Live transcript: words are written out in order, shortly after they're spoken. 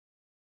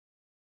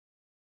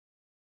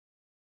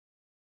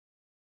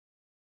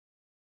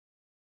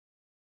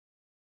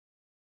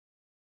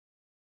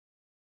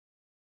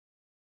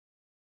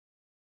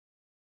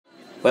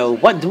Well,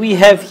 what do we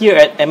have here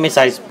at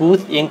MSI's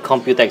booth in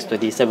Computex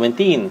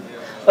 2017?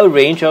 A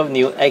range of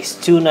new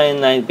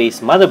X299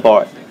 based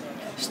motherboard.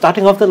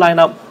 Starting off the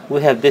lineup,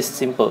 we have this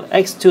simple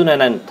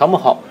X299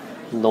 Tomahawk.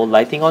 No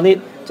lighting on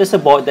it, just a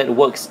board that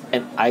works,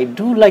 and I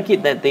do like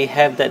it that they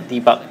have that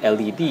debug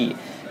LED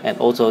and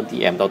also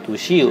the M.2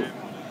 shield.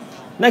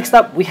 Next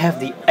up, we have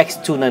the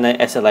X299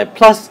 SLI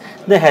Plus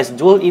that has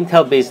dual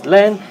Intel based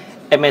LAN,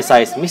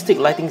 MSI's Mystic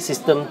lighting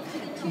system,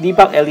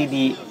 debug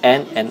LED,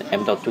 and an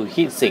M.2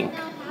 heatsink.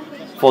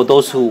 For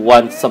those who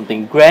want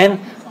something grand,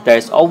 there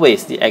is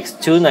always the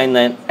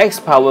X299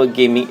 X-Power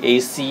Gaming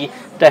AC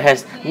that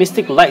has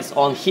Mystic lights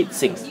on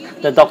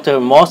heatsinks, the Dr.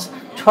 Moss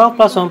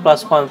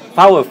 12+1+1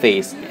 power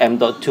phase,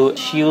 M.2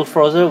 shield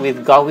frozzer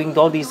with gull-wing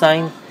door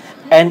design,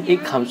 and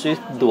it comes with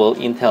dual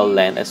Intel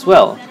LAN as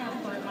well.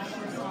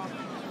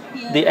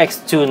 The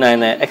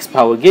X299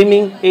 X-Power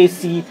Gaming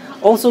AC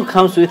also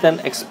comes with an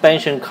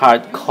expansion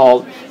card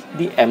called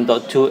the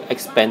M.2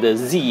 Expander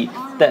Z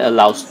that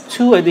allows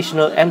 2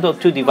 additional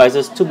M.2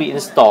 devices to be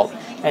installed,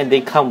 and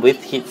they come with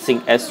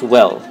heatsink as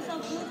well.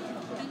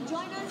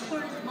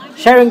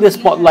 Sharing the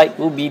spotlight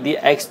will be the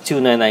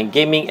X299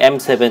 Gaming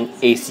M7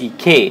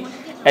 ACK.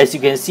 As you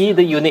can see,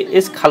 the unit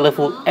is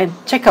colorful, and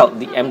check out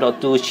the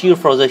M.2 shield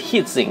frozzer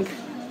heatsink.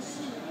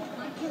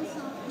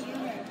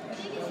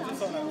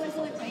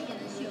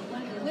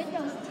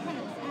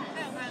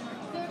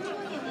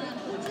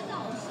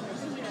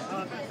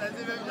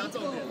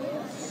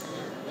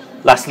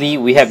 Lastly,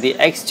 we have the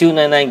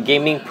X299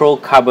 Gaming Pro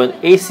Carbon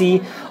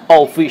AC,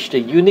 of which the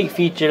unique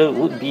feature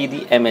would be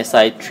the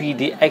MSI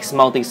 3DX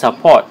mounting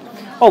support,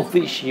 of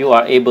which you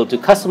are able to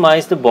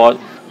customize the board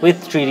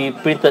with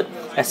 3D printed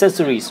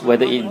accessories,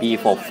 whether it be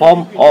for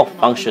form or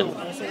function.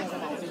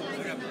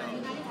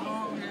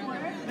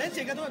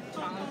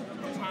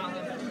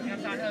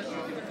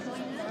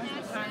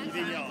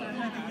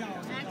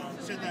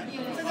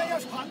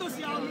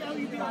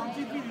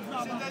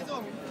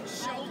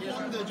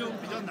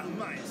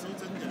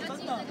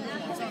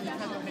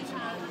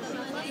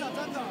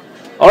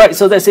 Alright,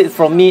 so that's it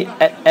from me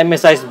at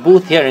MSI's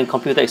booth here in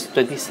Computex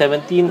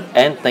 2017,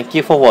 and thank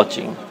you for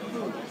watching.